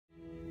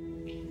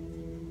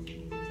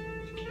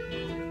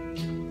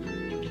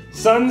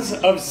Sons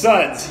of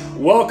Suds,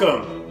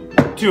 welcome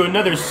to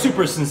another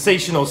super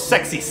sensational,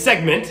 sexy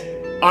segment.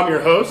 I'm your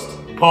host,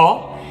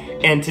 Paul,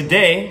 and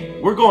today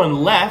we're going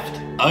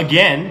left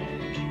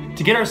again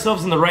to get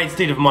ourselves in the right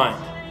state of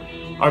mind.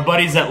 Our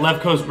buddies at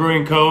Left Coast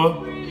Brewing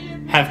Co.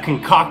 have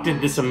concocted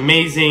this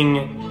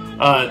amazing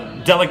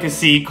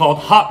delicacy called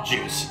hop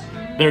juice.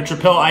 They're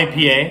Triple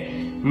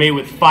IPA, made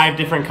with 5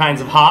 different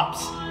kinds of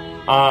hops,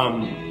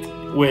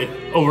 with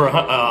over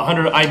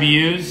 100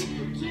 IBUs.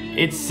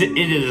 It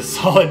is a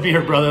solid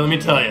beer, brother, let me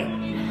tell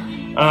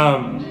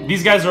you.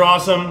 These guys are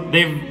awesome.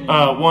 They've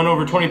won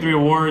over 23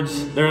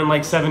 awards. They're in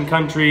like 7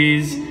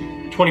 countries,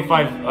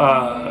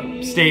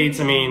 25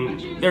 states. I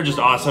mean, they're just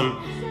awesome.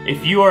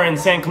 If you are in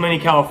San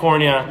Clemente,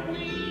 California,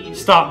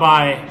 stop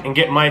by and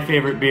get my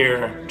favorite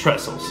beer,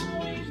 Trestles.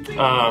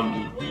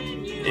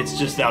 It's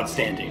just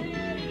outstanding.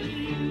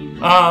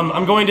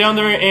 I'm going down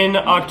there in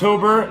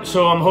October,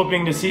 so I'm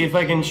hoping to see if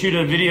I can shoot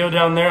a video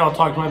down there. I'll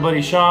talk to my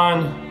buddy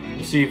Sean,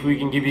 see if we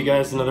can give you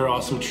guys another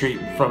awesome treat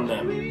from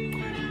them.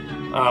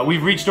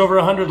 We've reached over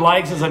 100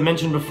 likes, as I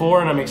mentioned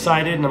before, and I'm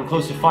excited, and I'm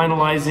close to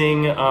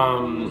finalizing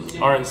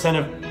our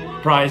incentive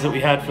prize that we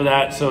had for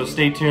that, so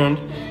stay tuned.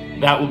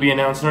 That will be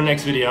announced in our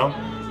next video.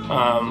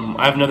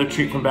 I have another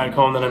treat from back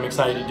home that I'm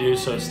excited to do,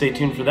 so stay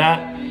tuned for that.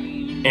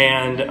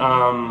 And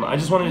I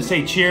just wanted to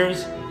say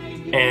cheers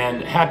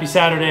and happy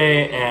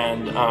Saturday,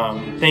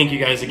 and thank you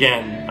guys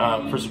again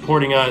for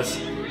supporting us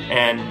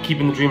and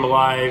keeping the dream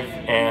alive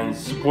and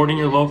supporting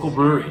your local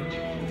brewery.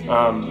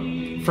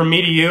 From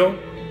me to you,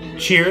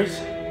 cheers.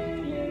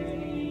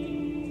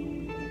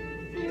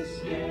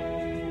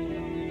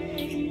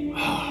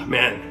 Oh,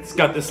 man, it's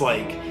got this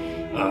like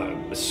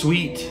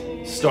sweet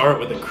start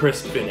with a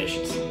crisp finish.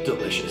 It's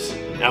delicious,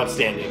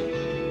 outstanding.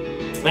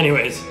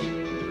 Anyways,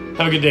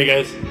 have a good day,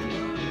 guys.